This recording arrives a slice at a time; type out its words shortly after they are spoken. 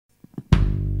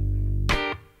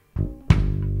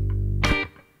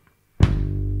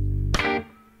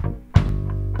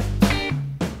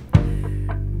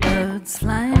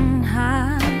flying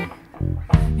high,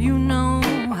 you know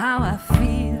how I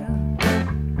feel.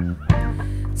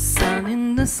 Sun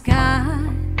in the sky,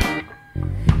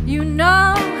 you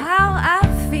know how I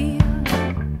feel.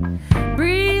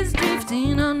 Breeze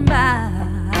drifting on by,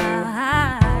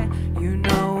 you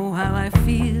know how I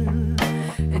feel.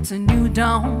 It's a new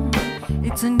dawn,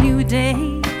 it's a new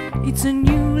day, it's a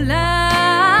new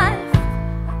life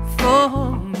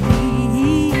for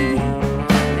me,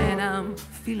 and I'm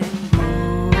feeling good.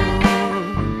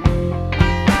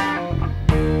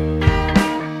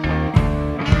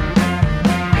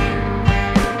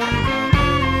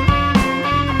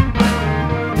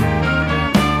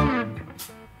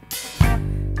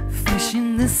 Fish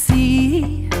in the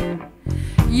sea,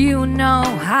 you know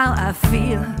how I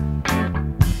feel.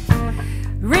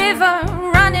 River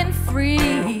running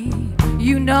free,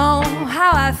 you know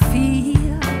how I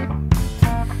feel.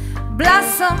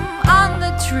 Blossom on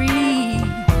the tree,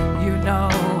 you know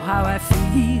how I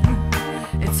feel.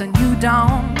 It's a new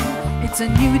dawn, it's a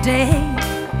new day,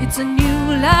 it's a new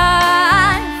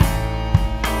life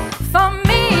for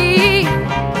me,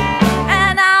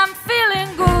 and I'm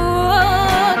feeling good.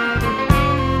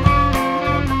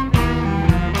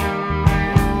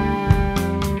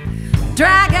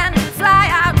 Dragon fly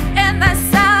out in the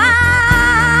sun,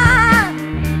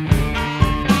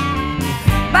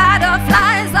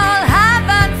 butterflies all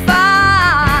having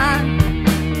fun.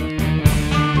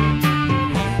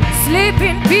 Sleep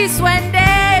in peace when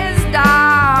day is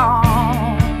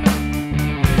dawn,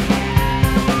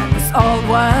 and this old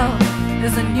world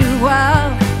is a new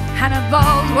world and a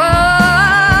bold world.